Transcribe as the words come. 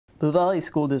The Valley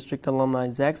School District alumni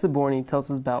Zach Zaborny tells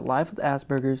us about life with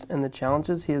Asperger's and the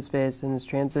challenges he has faced in his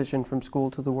transition from school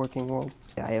to the working world.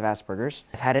 I have Asperger's.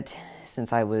 I've had it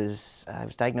since I was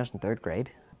diagnosed in 3rd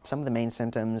grade. Some of the main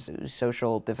symptoms: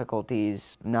 social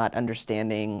difficulties, not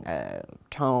understanding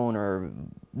tone or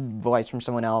voice from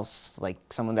someone else. Like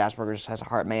someone with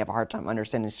Asperger's may have a hard time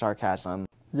understanding sarcasm.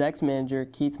 Zach's manager,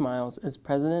 Keith Miles, is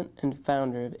president and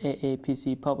founder of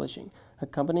AAPC Publishing, a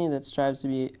company that strives to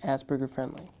be Asperger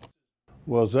friendly.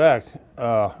 Well, Zach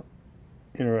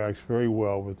interacts very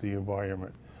well with the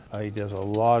environment. He does a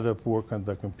lot of work on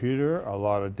the computer, a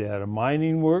lot of data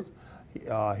mining work.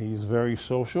 He's very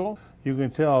social. You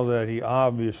can tell that he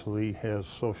obviously has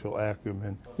social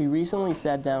acumen. We recently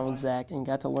sat down with Zach and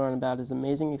got to learn about his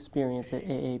amazing experience at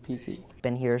AAPC.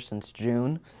 Been here since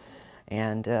June,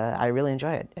 and I really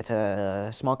enjoy it. It's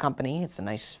a small company. It's a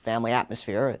nice family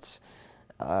atmosphere. It's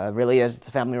really is. It's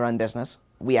a family-run business.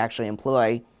 We actually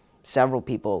employ several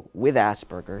people with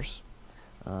Asperger's,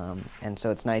 and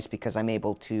so it's nice because I'm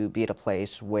able to be at a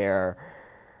place where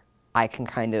I can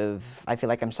I feel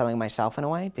like I'm selling myself in a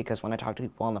way, because when I talk to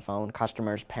people on the phone,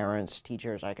 customers, parents,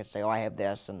 teachers, I could say, oh, I have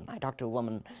this. And I talked to a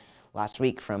woman last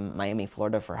week from Miami,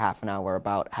 Florida for half an hour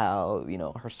about how,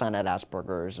 her son had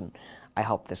Asperger's, and I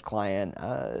helped this client,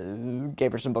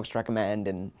 gave her some books to recommend,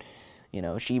 and,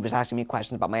 she was asking me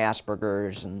questions about my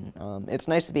Asperger's, and it's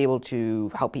nice to be able to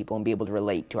help people and be able to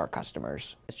relate to our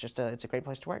customers. It's a great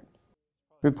place to work.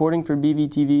 Reporting for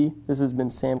BVTV, this has been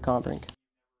Sam Condrink.